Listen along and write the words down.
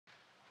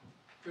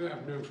Good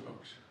afternoon,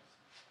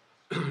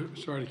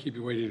 folks. Sorry to keep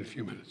you waiting a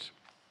few minutes.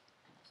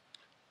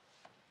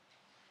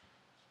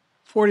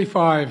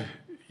 45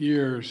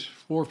 years,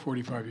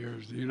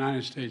 the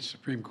United States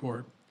Supreme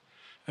Court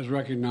has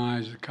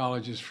recognized the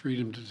college's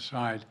freedom to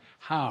decide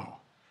how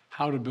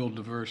to build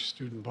diverse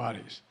student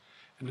bodies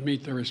and to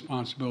meet their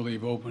responsibility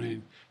of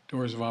opening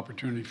doors of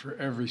opportunity for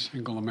every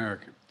single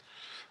American.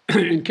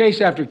 In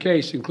case after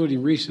case,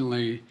 including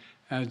recently,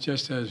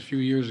 just as a few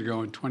years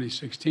ago in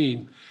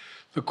 2016,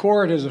 the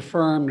court has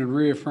affirmed and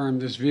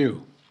reaffirmed this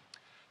view,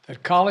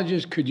 that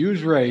colleges could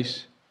use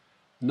race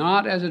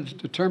not as a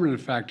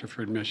determinative factor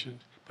for admission,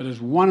 but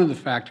as one of the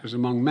factors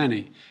among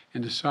many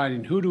in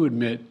deciding who to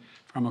admit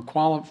from a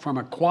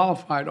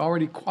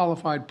already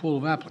qualified pool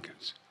of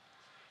applicants.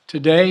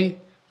 Today,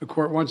 the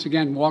court once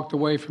again walked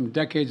away from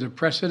decades of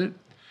precedent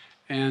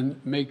and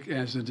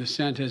as the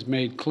dissent has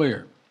made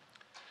clear.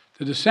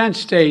 The dissent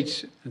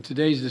states in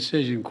today's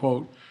decision,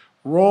 quote,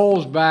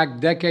 rolls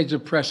back decades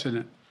of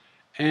precedent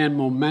and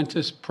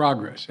momentous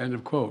progress, end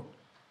of quote.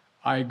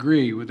 I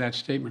agree with that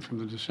statement from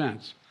the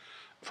dissent.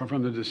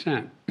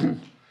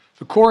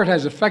 The court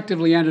has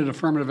effectively ended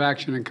affirmative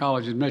action in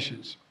college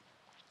admissions,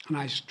 and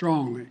I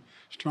strongly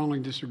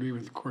disagree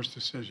with the court's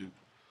decision.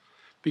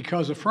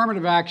 Because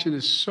affirmative action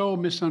is so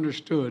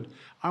misunderstood,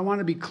 I want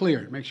to be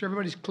clear, make sure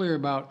everybody's clear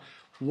about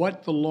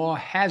what the law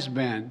has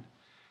been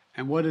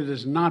and what it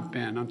has not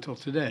been until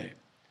today.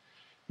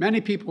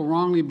 Many people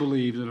wrongly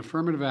believe that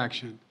affirmative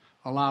action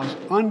allows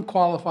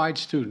unqualified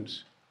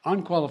students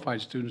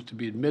to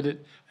be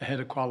admitted ahead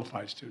of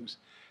qualified students.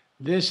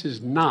 This is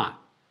not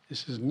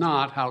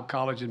how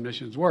college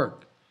admissions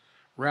work.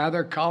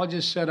 Rather,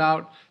 colleges set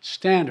out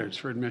standards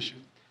for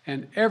admission,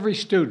 and every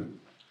student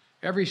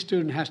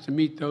has to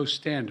meet those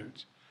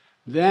standards.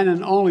 Then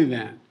and only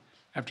then,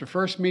 after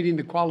first meeting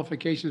the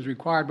qualifications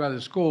required by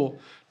the school,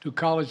 do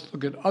colleges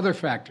look at other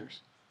factors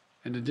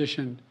in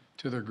addition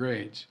to their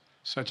grades,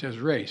 such as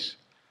race.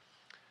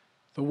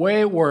 The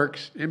way it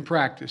works in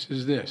practice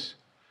is this.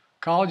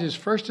 Colleges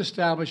first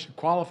establish a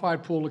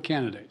qualified pool of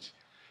candidates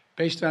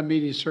based on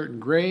meeting certain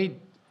grade,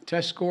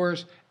 test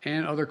scores,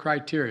 and other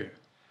criteria.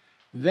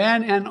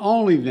 Then and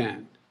only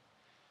then,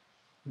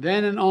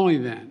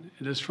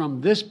 it is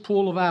from this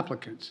pool of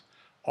applicants,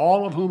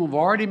 all of whom have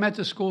already met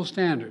the school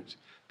standards,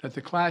 that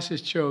the class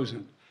is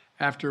chosen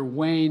after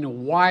weighing a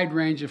wide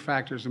range of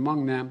factors,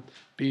 among them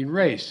being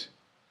race.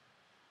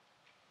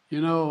 You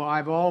know,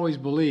 I've always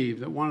believed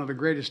that one of the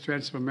greatest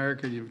strengths of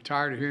America, you're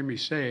tired of hearing me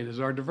say it, is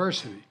our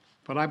diversity.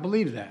 But I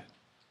believe that.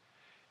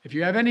 If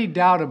you have any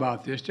doubt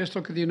about this, just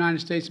look at the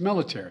United States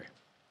military.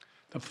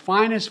 The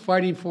finest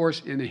fighting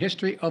force in the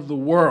history of the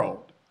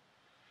world.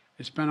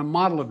 It's been a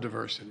model of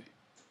diversity.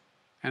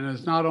 And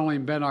has not only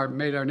made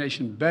our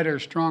nation better,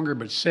 stronger,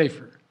 but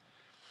safer.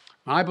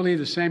 I believe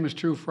the same is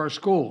true for our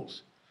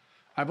schools.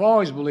 I've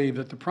always believed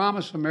that the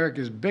promise of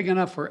America is big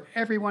enough for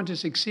everyone to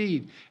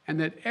succeed, and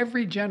that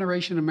every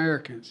generation of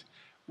Americans,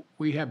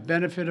 we have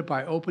benefited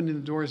by opening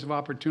the doors of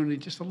opportunity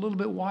just a little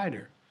bit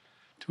wider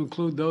to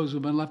include those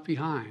who've been left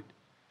behind.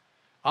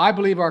 I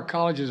believe our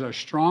colleges are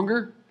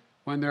stronger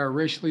when they are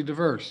racially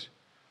diverse.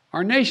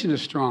 Our nation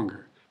is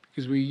stronger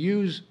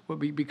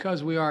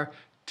because we are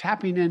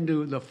tapping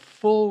into the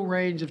full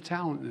range of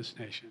talent in this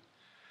nation.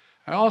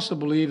 I also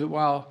believe that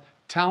while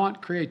talent,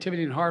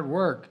 creativity, and hard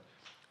work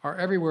are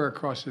everywhere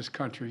across this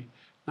country,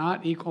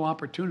 not equal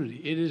opportunity.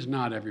 It is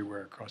not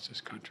everywhere across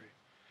this country.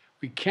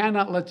 We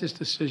cannot let this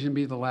decision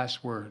be the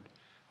last word.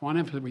 I want to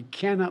emphasize, we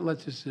cannot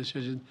let this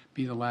decision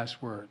be the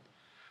last word.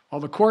 While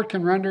the court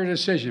can render a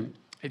decision,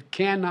 it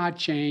cannot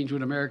change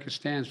what America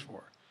stands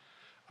for.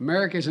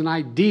 America is an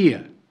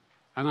idea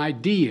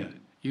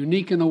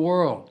unique in the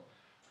world,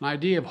 an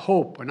idea of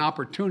hope and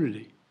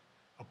opportunity,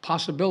 of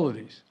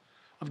possibilities,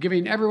 of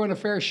giving everyone a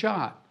fair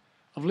shot,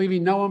 of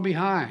leaving no one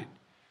behind.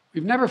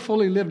 We've never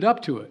fully lived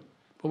up to it,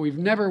 but we've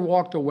never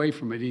walked away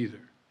from it either.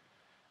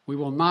 We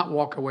will not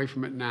walk away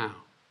from it now.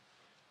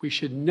 We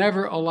should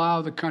never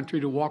allow the country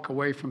to walk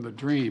away from the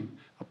dream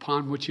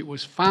upon which it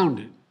was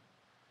founded.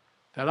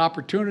 That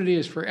opportunity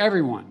is for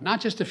everyone, not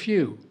just a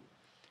few.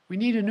 We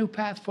need a new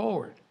path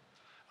forward,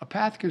 a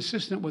path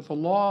consistent with the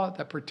law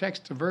that protects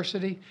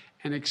diversity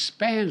and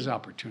expands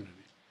opportunity.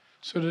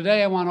 So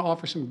today I want to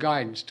offer some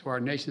guidance to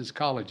our nation's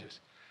colleges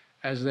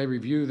as they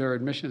review their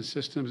admission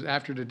systems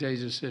after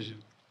today's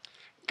decision.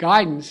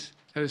 Guidance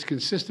that is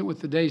consistent with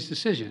today's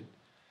decision.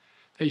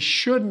 They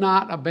should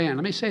not abandon,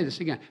 let me say this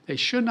again, they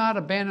should not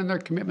abandon their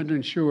commitment to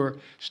ensure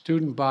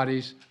student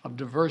bodies of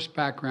diverse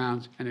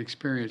backgrounds and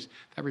experience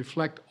that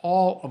reflect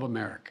all of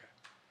America.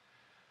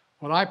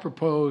 What I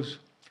propose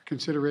for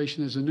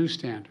consideration is a new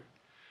standard,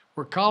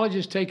 where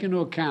colleges take into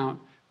account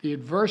the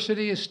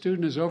adversity a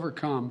student has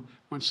overcome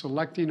when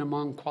selecting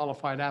among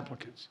qualified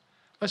applicants.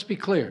 Let's be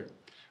clear,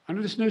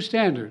 under this new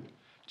standard,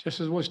 just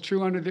as was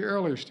true under the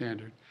earlier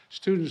standard,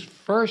 students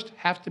first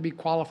have to be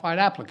qualified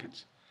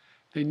applicants.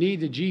 They need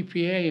the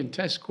GPA and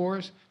test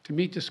scores to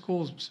meet the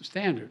school's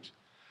standards.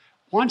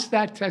 Once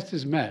that test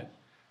is met,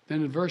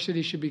 then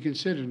adversity should be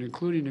considered,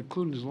 including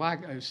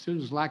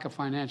students' lack of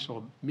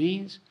financial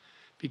means,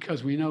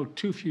 because we know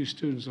too few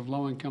students of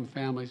low-income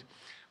families,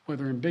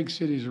 whether in big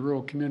cities or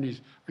rural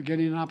communities, are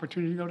getting an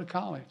opportunity to go to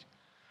college.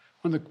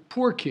 When a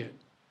poor kid,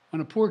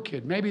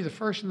 maybe the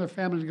first in their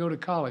family to go to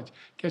college,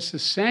 gets the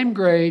same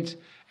grades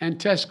and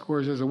test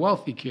scores as a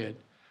wealthy kid,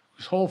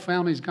 whose whole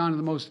family's gone to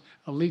the most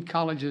elite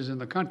colleges in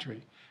the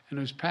country, and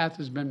whose path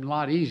has been a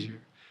lot easier.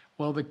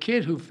 Well, the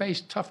kid who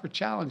faced tougher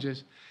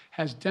challenges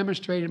has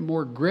demonstrated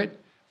more grit,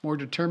 more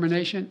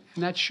determination,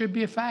 and that should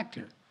be a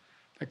factor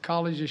that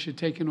colleges should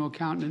take into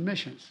account in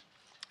admissions,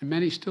 and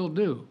many still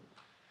do.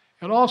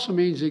 It also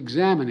means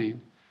examining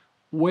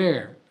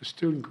where the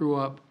student grew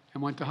up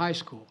and went to high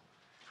school.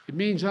 It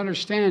means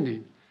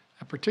understanding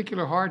the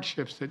particular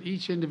hardships that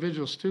each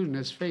individual student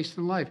has faced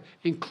in life,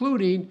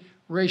 including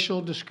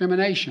racial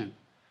discrimination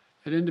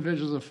that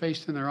individuals have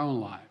faced in their own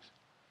lives.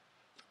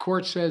 The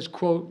court says,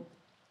 quote,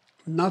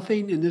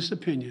 "Nothing in this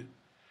opinion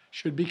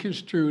should be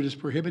construed as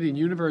prohibiting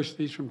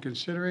universities from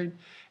considering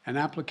an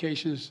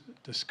application's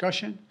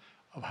discussion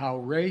of how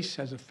race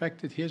has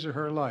affected his or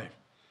her life,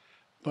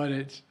 but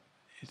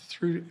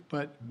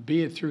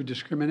be it through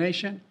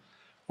discrimination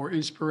or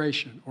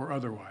inspiration or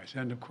otherwise,"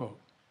 end of quote.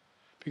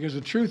 Because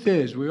the truth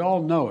is, we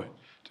all know it,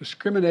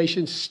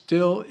 discrimination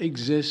still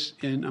exists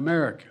in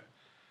America.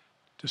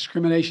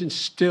 Discrimination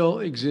still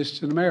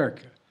exists in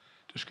America.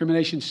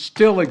 Discrimination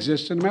still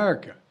exists in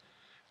America.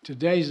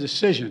 Today's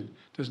decision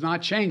does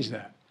not change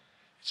that.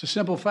 It's a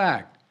simple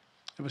fact.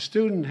 If a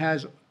student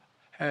had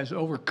to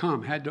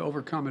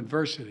overcome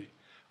adversity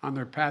on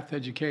their path to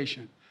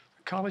education,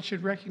 the college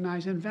should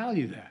recognize and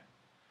value that.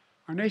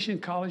 Our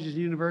nation's colleges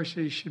and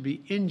universities should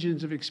be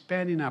engines of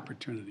expanding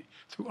opportunity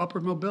through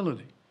upward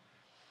mobility.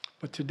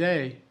 But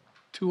today,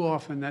 too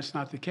often, that's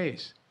not the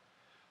case.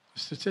 The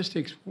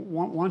statistics,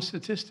 one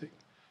statistic,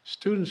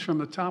 students from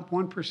the top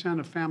 1%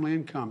 of family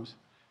incomes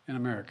in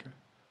America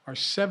are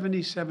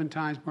 77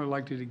 times more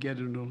likely to get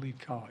into elite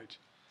college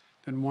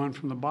than one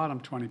from the bottom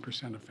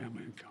 20% of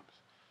family incomes.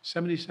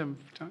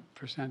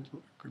 77%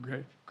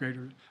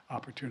 greater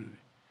opportunity.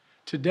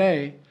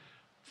 Today,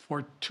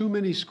 for too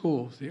many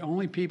schools, the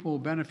only people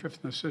who benefit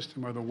from the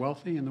system are the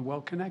wealthy and the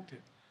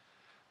well-connected.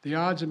 The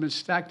odds have been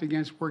stacked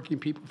against working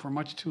people for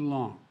much too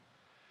long.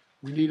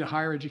 We need a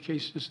higher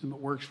education system that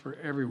works for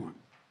everyone,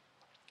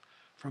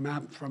 from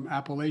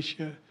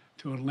Appalachia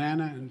to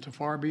Atlanta and to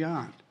far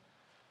beyond.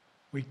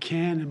 We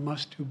can and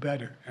must do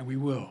better, and we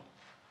will.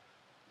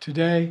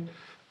 Today,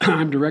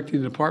 I'm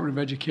directing the Department of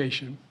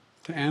Education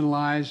to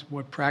analyze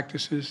what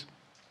practices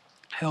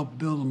help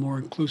build a more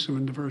inclusive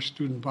and diverse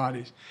student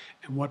bodies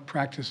and what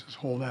practices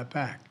hold that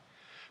back.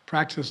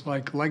 Practices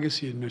like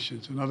legacy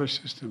admissions and other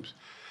systems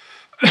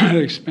that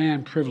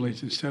expand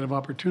privilege instead of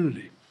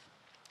opportunity.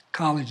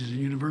 Colleges and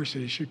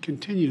universities should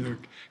continue their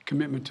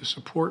commitment to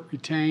support,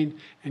 retain,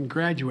 and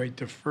graduate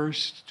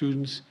diverse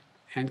students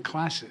and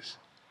classes.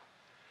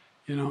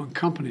 You know, and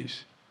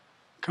companies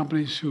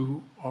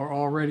who are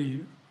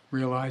already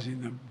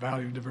realizing the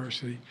value of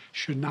diversity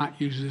should not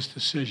use this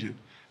decision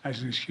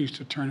as an excuse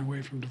to turn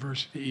away from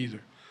diversity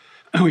either.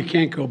 We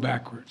can't go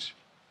backwards.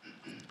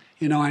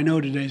 You know, I know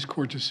today's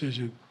court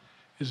decision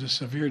is a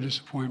severe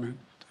disappointment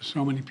to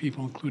so many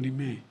people, including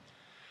me,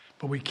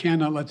 but we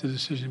cannot let the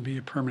decision be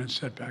a permanent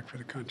setback for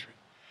the country.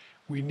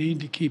 We need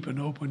to keep an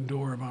open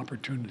door of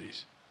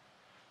opportunities.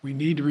 We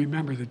need to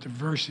remember that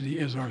diversity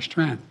is our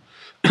strength.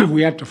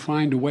 We have to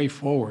find a way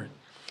forward.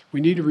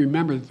 We need to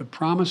remember that the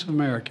promise of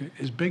America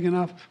is big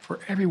enough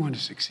for everyone to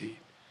succeed.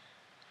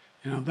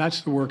 You know,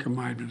 that's the work of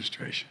my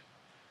administration,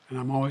 and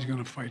I'm always going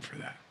to fight for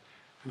that.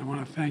 And I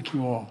want to thank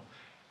you all.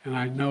 And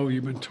I know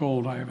you've been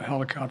told I have a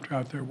helicopter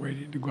out there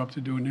waiting to go up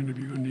to do an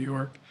interview in New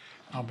York.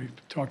 I'll be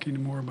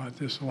talking more about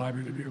this, a live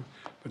interview.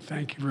 But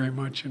thank you very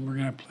much, and we're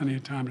going to have plenty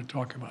of time to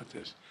talk about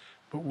this.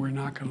 But we're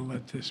not going to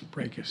let this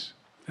break us.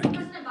 Thank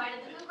you. President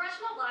Biden, the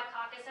Congressional Black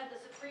Caucus said the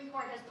Supreme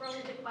Court has thrown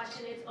into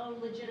question its own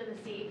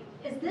legitimacy.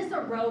 Is this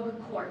a rogue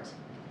court?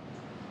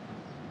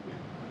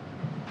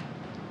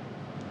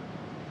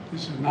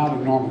 This is not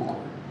a normal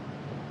court.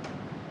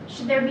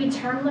 Should there be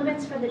term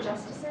limits for the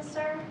justices,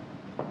 sir?